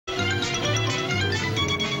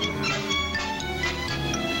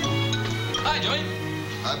Joey.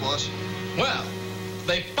 Hi, boss. Well,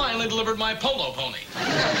 they finally delivered my polo pony.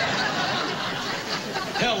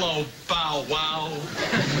 Hello, Bow Wow.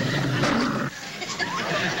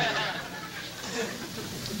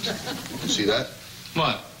 See that?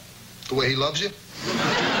 What? The way he loves you?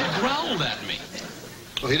 He growled at me.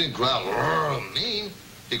 Well, he didn't growl, "Rrr," mean.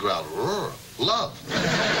 He growled, "Rrr," love.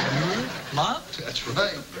 Love? That's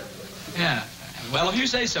right. Yeah. Well, if you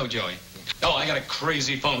say so, Joey. Oh, I got a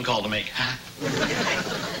crazy phone call to make.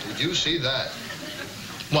 Did you see that?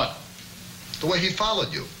 What? The way he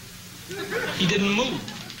followed you. He didn't move.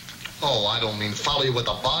 Oh, I don't mean follow you with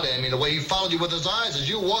the body. I mean the way he followed you with his eyes. As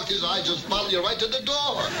you walked, his eyes just followed you right to the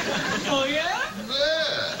door. Oh, yeah?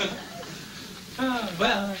 Yeah.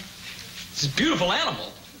 Well, it's a beautiful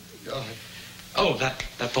animal. Yeah. Oh, that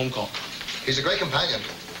phone call. He's a great companion.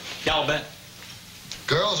 Yeah, I'll bet.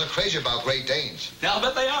 Girls are crazy about Great Danes. Yeah, I'll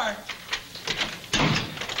bet they are.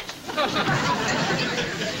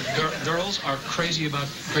 Girls are crazy about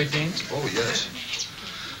Great Danes? Oh, yes.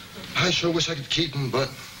 I sure wish I could keep him, but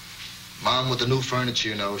Mom, with the new furniture,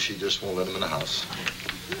 you know, she just won't let him in the house.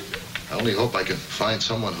 I only hope I can find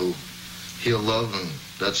someone who he'll love and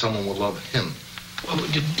that someone will love him. Well,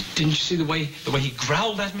 didn't you see the way he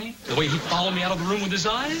growled at me? The way he followed me out of the room with his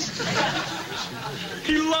eyes?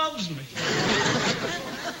 He loves me.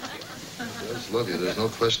 He does love you. There's no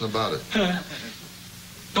question about it.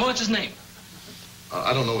 Oh, what's his name?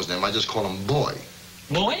 I don't know his name. I just call him Boy.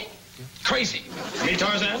 Boy? Crazy. Hey,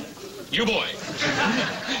 Tarzan, you boy.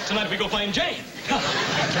 Tonight we go find Jane.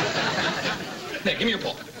 There, give me your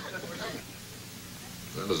paw.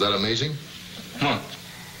 Well, is that amazing? What?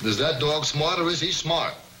 Is that dog smart or is he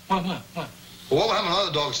smart? What? Well, what would happen if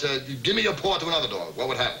another dog said, "Give me your paw" to another dog? What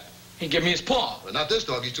would happen? He gave me his paw. Well, not this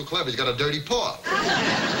dog. He's too clever. He's got a dirty paw.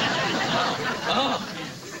 Oh.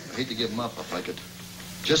 I hate to give him up if I could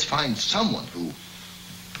just find someone who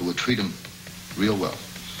would treat him real well.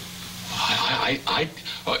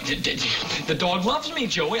 The dog loves me,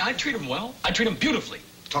 Joey. I treat him well. I treat him beautifully.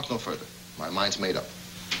 Talk no further. My mind's made up.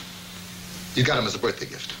 You got him as a birthday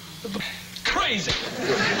gift. Crazy.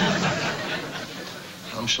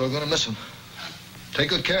 I'm sure gonna miss him. Take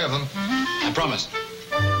good care of him. I promise.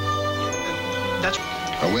 That's...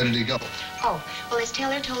 Now, where did he go? Oh, well, his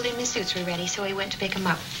tailor told him his suits were ready, so he went to pick them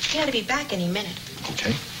up. He ought to be back any minute.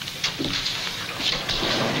 Okay.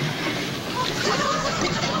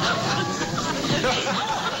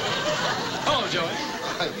 Hello, Joey.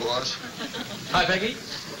 Hi, boss. Hi, Peggy.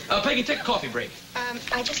 Peggy, take a coffee break.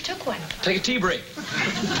 I just took one. Take a tea break.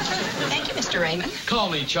 Thank you, Mr. Raymond. Call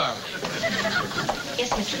me Charlie. Yes,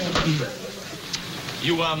 Mr. Raymond.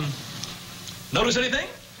 You, notice anything?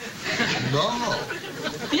 No.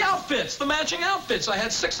 The outfits, the matching outfits. I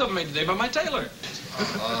had 6 of them made today by my tailor.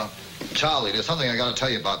 Charlie, there's something I gotta tell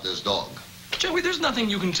you about this dog. Joey, there's nothing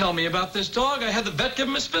you can tell me about this dog. I had the vet give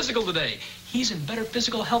him his physical today. He's in better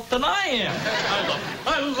physical health than I am. I love him.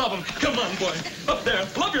 I love him. Come on, boy. Up there.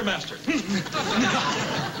 Love your master.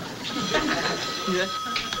 Yeah.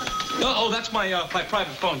 Oh, that's my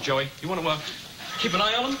private phone, Joey. You want to keep an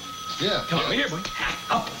eye on him? Yeah. Come on, here, boy.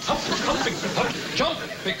 Up, big, up, jump,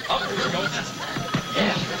 big, up. Here we go.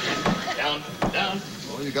 Yeah. Down.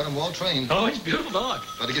 Oh, you got him well trained. Oh, he's a beautiful dog.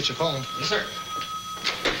 Better get your phone. Yes, sir.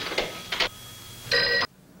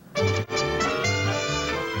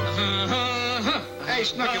 Hey,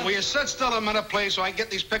 Snooky, will you sit still a minute, please, so I can get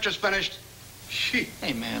these pictures finished? Shit.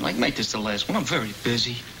 Hey, man, make this the last one. I'm very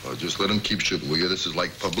busy. Oh, just let him keep shooting, will you? This is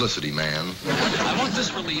like publicity, man. I want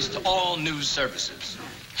this released to all news services.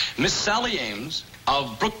 Miss Sally Ames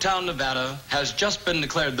of Brooktown, Nevada, has just been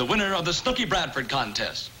declared the winner of the Snooky Bradford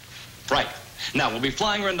contest. Right. Now, we'll be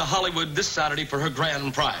flying her into Hollywood this Saturday for her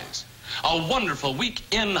grand prize. A wonderful week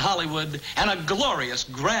in Hollywood and a glorious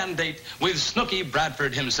grand date with Snooky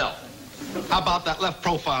Bradford himself. How about that left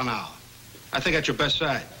profile now? I think that's your best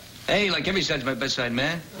side. Hey, like every side's my best side,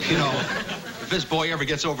 man. You know, if this boy ever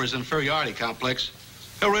gets over his inferiority complex,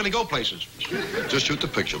 he'll really go places. Just shoot the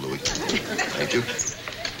picture, Louis. Thank you.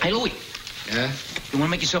 Hey, Louie, Yeah? you want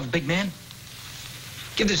to make yourself a big man?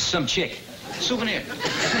 Give this to some chick. Souvenir.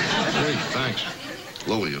 Great, thanks.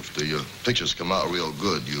 Louis, if the pictures come out real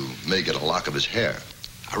good, you may get a lock of his hair.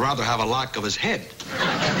 I'd rather have a lock of his head.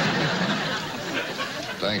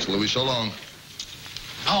 Thanks, Louis. So long.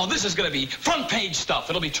 Oh, this is going to be front page stuff.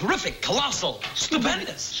 It'll be terrific, colossal,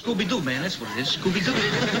 stupendous. Scooby-Doo, man. That's what it is.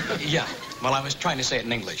 Scooby-Doo. Yeah, well, I was trying to say it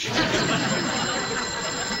in English.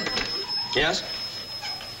 Yes?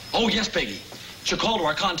 Oh, yes, Peggy. She'll call to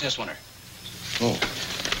our contest winner. Oh.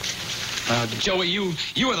 Joey, you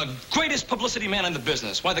are the greatest publicity man in the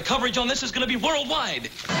business. Why, the coverage on this is going to be worldwide.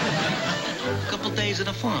 Couple days at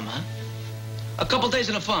a farm, huh? A couple days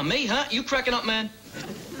on the farm. Me, huh? You cracking up, man?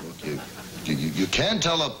 Look, you can't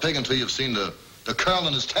tell a pig until you've seen the curl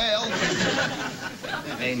in his tail.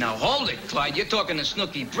 Hey, now hold it, Clyde. You're talking to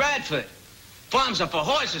Snooky Bradford. Farms are for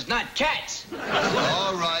horses, not cats.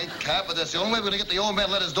 All right, Cap, but that's the only way we're going to get the old man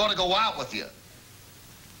to let his daughter go out with you.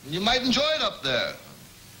 You might enjoy it up there.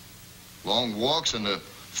 Long walks in the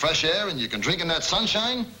fresh air, and you can drink in that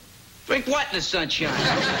sunshine. Drink what in the sunshine?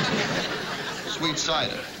 Sweet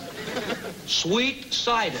cider. Sweet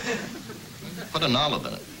cider. Put an olive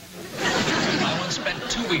in it. I once spent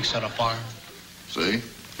 2 weeks on a farm. See?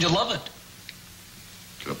 You love it.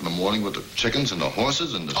 Get up in the morning with the chickens and the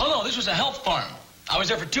horses and the... Oh, no, this was a health farm. I was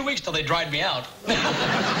there for 2 weeks till they dried me out.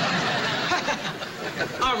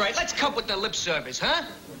 All right, let's cut with the lip service, huh?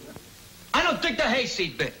 I don't think the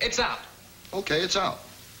hayseed bit. It's out. Okay, it's out.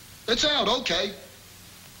 It's out, okay.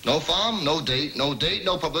 No farm, no date, no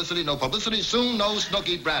publicity, soon, no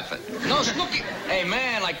Snooky Bradford. No Snooky. Hey,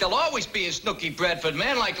 man, like there'll always be a Snooky Bradford,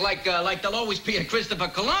 man. Like there'll always be a Christopher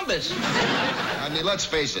Columbus. I mean, let's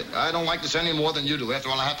face it. I don't like this any more than you do. After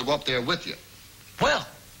all, I have to go up there with you. Well,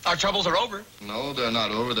 our troubles are over. No, they're not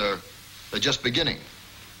over. They're just beginning.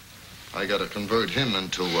 I got to convert him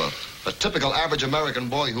into a typical average American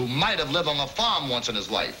boy who might have lived on a farm once in his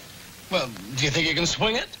life. Well, do you think you can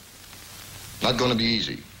swing it? Not going to be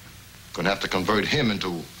easy. Going to have to convert him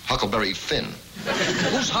into Huckleberry Finn.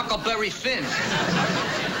 Who's Huckleberry Finn?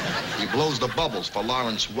 He blows the bubbles for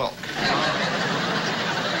Lawrence Welk.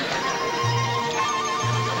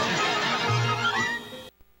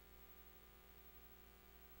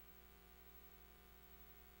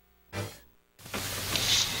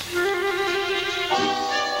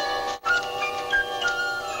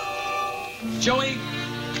 Joey,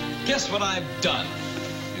 guess what I've done?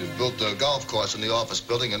 You've built a golf course in the office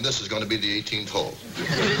building, and this is going to be the 18th hole.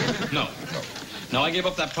 No, I gave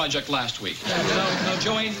up that project last week. No,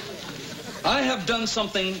 Joey, I have done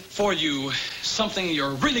something for you, something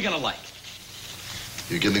you're really going to like.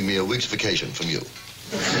 You're giving me a week's vacation from you.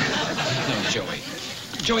 No, Joey.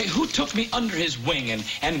 Joey, who took me under his wing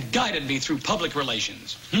and guided me through public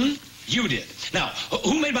relations? You did. Now,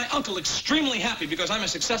 who made my uncle extremely happy because I'm a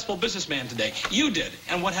successful businessman today? You did.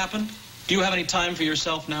 And what happened? Do you have any time for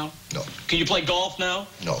yourself now? No. Can you play golf now?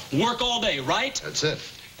 No. Work all day, right? That's it.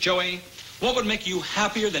 Joey, what would make you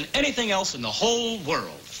happier than anything else in the whole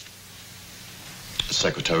world? A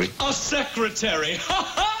secretary. A secretary. Ha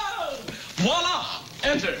ha! Voila!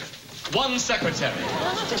 Enter. One secretary.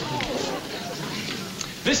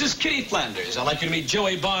 This is Kitty Flanders. I'd like you to meet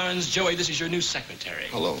Joey Barnes. Joey, this is your new secretary.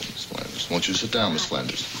 Hello, Miss Flanders. Won't you sit down, Miss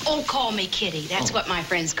Flanders? Oh, call me Kitty. That's what my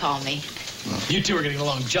friends call me. You two are getting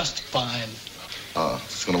along just fine.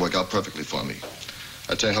 It's going to work out perfectly for me.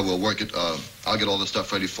 I tell you how we'll work it. I'll get all the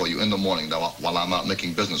stuff ready for you in the morning. Now, while I'm out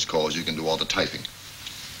making business calls, you can do all the typing.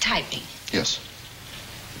 Typing? Yes.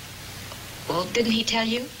 Well, didn't he tell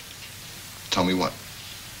you? Tell me what?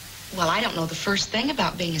 Well, I don't know the first thing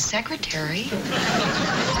about being a secretary.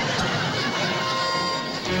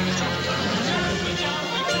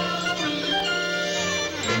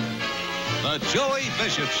 The Joey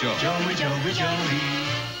Bishop Show. Joey.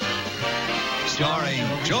 Starring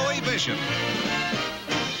Joey Bishop.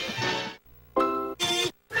 May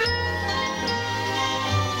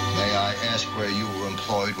I ask where you were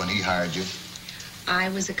employed when he hired you? I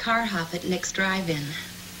was a car hop at Nick's Drive-In.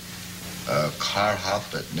 A car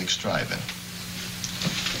hop at Nick's Drive-In.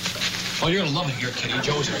 Oh, you're going to love him here, Kitty.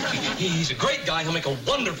 He's a great guy. He'll make a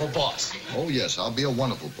wonderful boss. Oh, yes, I'll be a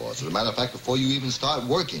wonderful boss. As a matter of fact, before you even start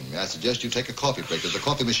working, I suggest you take a coffee break. There's a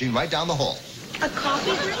coffee machine right down the hall. A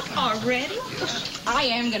coffee break already? Yes. I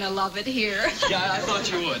am going to love it here. Yeah, I thought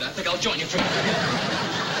you would. I think I'll join you for Go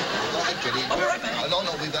ahead, Kitty. I'll be right back. No,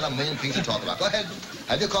 we've got a million things to talk about. Go ahead.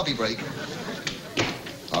 Have your coffee break.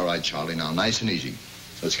 All right, Charlie, now, nice and easy.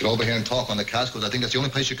 Let's get over here and talk on the couch, because I think that's the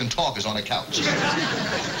only place you can talk is on a couch.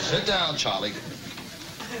 Sit down, Charlie.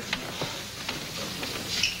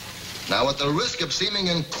 Now, at the risk of seeming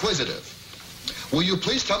inquisitive, will you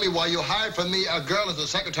please tell me why you hired for me a girl as a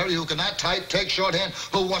secretary who cannot type, take shorthand,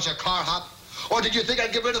 who wants a car hop? Or did you think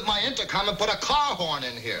I'd get rid of my intercom and put a car horn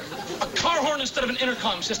in here? A car horn instead of an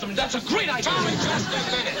intercom system. That's a great idea. Charlie, just a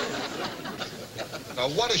minute. Now,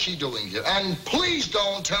 what is she doing here? And please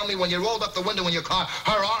don't tell me when you rolled up the window in your car,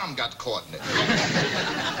 her arm got caught in it.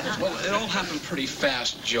 Well, it all happened pretty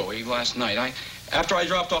fast, Joey, last night. After I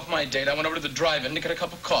dropped off my date, I went over to the drive-in to get a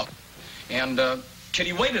cup of coffee. And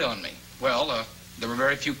Kitty waited on me. Well, there were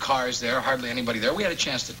very few cars there, hardly anybody there. We had a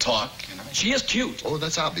chance to talk. And she is cute. Oh,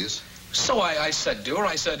 that's obvious. So I said to her,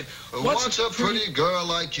 I said, What's a pretty girl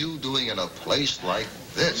like you doing in a place like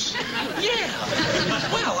this? Yeah.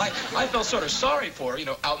 Well, I felt sort of sorry for her, you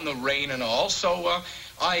know, out in the rain and all. So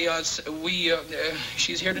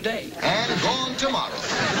she's here today. And gone tomorrow.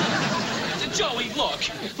 Joey,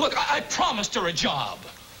 look, I promised her a job.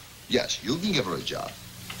 Yes, you can give her a job.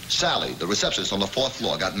 Sally, the receptionist on the 4th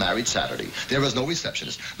floor, got married Saturday. There is no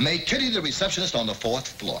receptionist. Make Kitty the receptionist on the 4th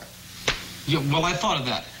floor. Yeah, well, I thought of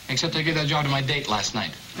that, except I gave that job to my date last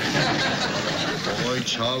night. Boy,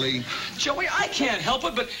 Charlie. Joey, I can't help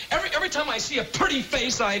it, but every time I see a pretty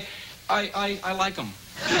face, I like them.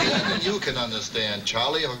 Even you can understand,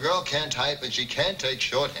 Charlie. If a girl can't type and she can't take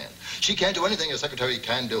shorthand, she can't do anything a secretary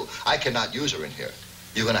can do. I cannot use her in here.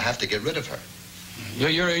 You're going to have to get rid of her.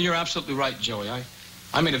 You're absolutely right, Joey.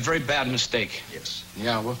 I made a very bad mistake. Yes.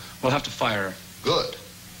 Yeah, we'll have to fire her. Good.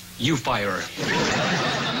 You fire her.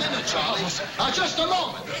 A minute, Charlie. Just a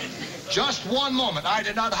moment. Just one moment. I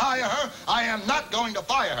did not hire her. I am not going to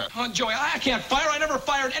fire her. Oh, Joey, I can't fire her. I never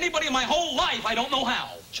fired anybody in my whole life. I don't know how.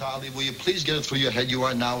 Charlie, will you please get it through your head you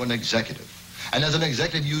are now an executive. And as an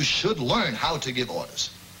executive, you should learn how to give orders.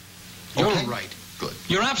 You're Okay? right. Good.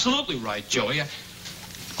 You're absolutely right, Joey.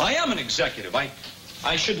 I am an executive.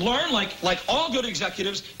 I should learn, like all good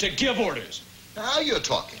executives, to give orders. Now you're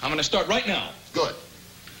talking. I'm going to start right now. Good.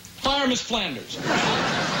 Fire Miss Flanders. No,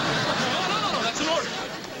 that's an order.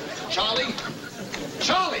 Charlie.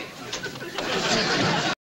 Charlie!